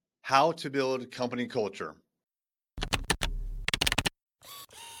How to build company culture.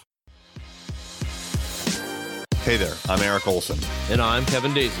 Hey there, I'm Eric Olson. And I'm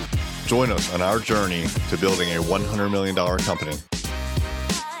Kevin Daisy. Join us on our journey to building a $100 million company.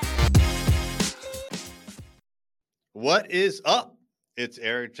 What is up? It's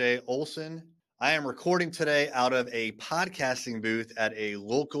Eric J. Olson. I am recording today out of a podcasting booth at a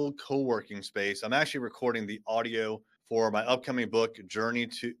local co-working space. I'm actually recording the audio for my upcoming book, Journey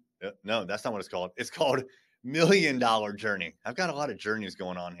to... No, that's not what it's called. It's called Million Dollar Journey. I've got a lot of journeys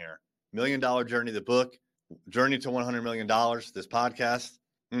going on here. Million Dollar Journey, the book, Journey to $100 million, this podcast.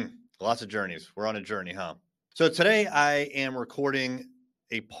 Lots of journeys. We're on a journey, huh? So today I am recording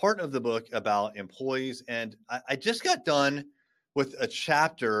a part of the book about employees, and I just got done with a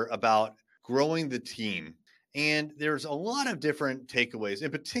chapter about growing the team. And there's a lot of different takeaways, in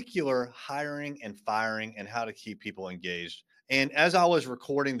particular, hiring and firing and how to keep people engaged. And as I was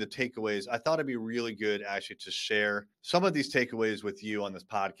recording the takeaways, I thought it'd be really good actually to share some of these takeaways with you on this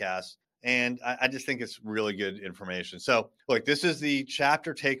podcast. And I just think it's really good information. So look, this is the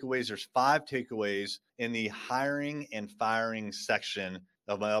chapter takeaways. There's 5 takeaways in the hiring and firing section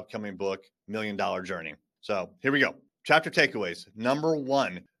of my upcoming book, Million Dollar Journey. So here we go. Chapter takeaways. Number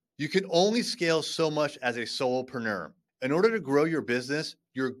 1, you can only scale so much as a solopreneur. In order to grow your business,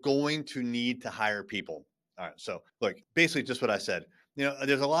 you're going to need to hire people. All right. So look, basically just what I said. You know,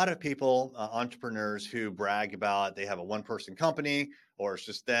 there's a lot of people, entrepreneurs who brag about they have a one-person company or it's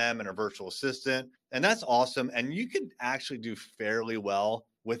just them and a virtual assistant. And that's awesome. And you can actually do fairly well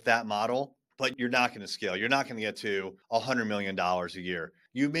with that model, but you're not going to scale. You're not going to get to $100 million a year.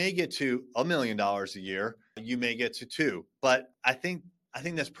 You may get to $1 million a year. You may get to 2, but I think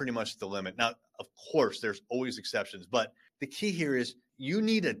that's pretty much the limit. Now, of course, there's always exceptions, but the key here is you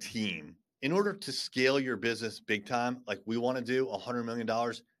need a team. In order to scale your business big time, like we want to do $100 million,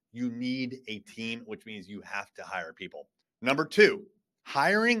 you need a team, which means you have to hire people. Number 2,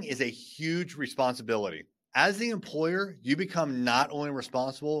 hiring is a huge responsibility. As the employer, you become not only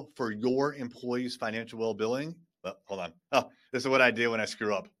responsible for your employees' financial well-being, but hold on. Oh, this is what I do when I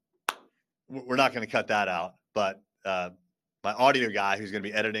screw up. We're not going to cut that out, but my audio guy who's going to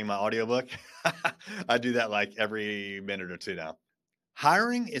be editing my audiobook, I do that like every minute or 2 now.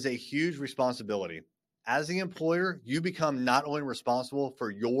 Hiring is a huge responsibility. As the employer, you become not only responsible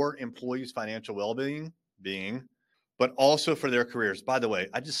for your employees' financial well-being, but also for their careers. By the way,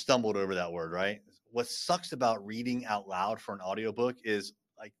 I just stumbled over that word, right? What sucks about reading out loud for an audiobook is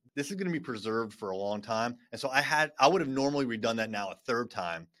like, this is going to be preserved for a long time. And so I would have normally redone that now a 3rd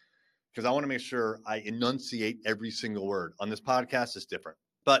time because I want to make sure I enunciate every single word. On this podcast, it's different.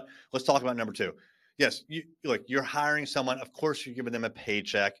 But let's talk about number 2. Yes, you're hiring someone. Of course, you're giving them a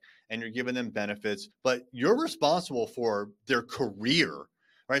paycheck and you're giving them benefits, but you're responsible for their career,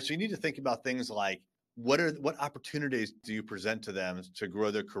 right? So you need to think about things like what opportunities do you present to them to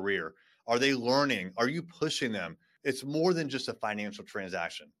grow their career? Are they learning? Are you pushing them? It's more than just a financial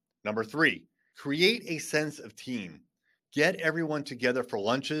transaction. Number 3, create a sense of team. Get everyone together for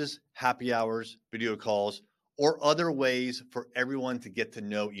lunches, happy hours, video calls, or other ways for everyone to get to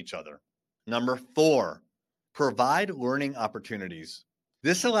know each other. Number 4, provide learning opportunities.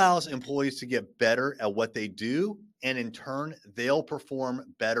 This allows employees to get better at what they do, and in turn, they'll perform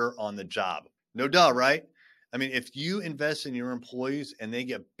better on the job. No duh, right? I mean, if you invest in your employees and they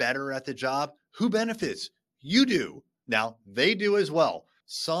get better at the job, who benefits? You do. Now, they do as well.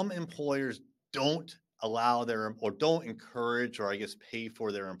 Some employers don't allow don't encourage or I guess pay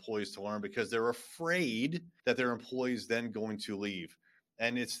for their employees to learn because they're afraid that their employees then going to leave.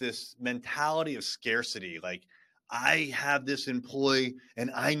 And it's this mentality of scarcity. Like, I have this employee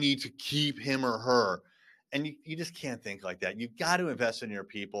and I need to keep him or her. And you just can't think like that. You've got to invest in your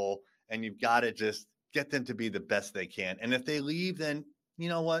people and you've got to just get them to be the best they can. And if they leave, then you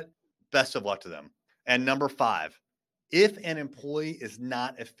know what? Best of luck to them. And number 5, if an employee is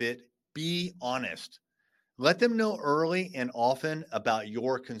not a fit, be honest. Let them know early and often about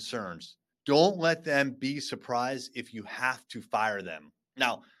your concerns. Don't let them be surprised if you have to fire them.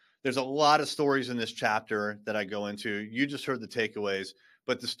 Now, there's a lot of stories in this chapter that I go into. You just heard the takeaways,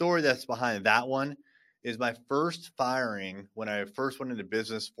 but the story that's behind that one is my first firing when I first went into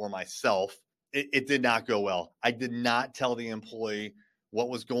business for myself. It did not go well. I did not tell the employee what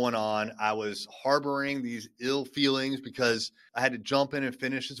was going on. I was harboring these ill feelings because I had to jump in and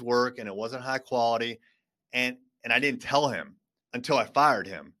finish his work and it wasn't high quality. And I didn't tell him until I fired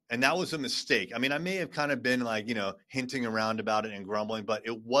him. And that was a mistake. I mean, I may have kind of been like, hinting around about it and grumbling, but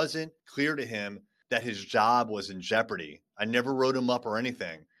it wasn't clear to him that his job was in jeopardy. I never wrote him up or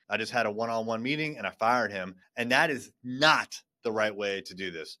anything. I just had a one-on-one meeting and I fired him. And that is not the right way to do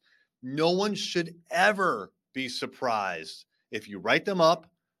this. No one should ever be surprised if you write them up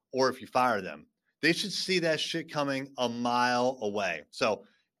or if you fire them. They should see that shit coming a mile away. So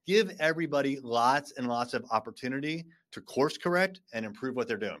give everybody lots and lots of opportunity to course correct and improve what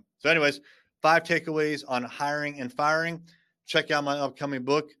they're doing. So anyways, 5 takeaways on hiring and firing. Check out my upcoming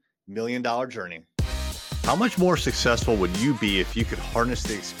book, $1 Million Journey. How much more successful would you be if you could harness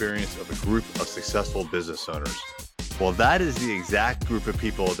the experience of a group of successful business owners? Well, that is the exact group of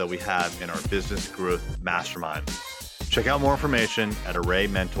people that we have in our Business Growth Mastermind. Check out more information at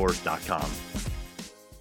arraymentors.com.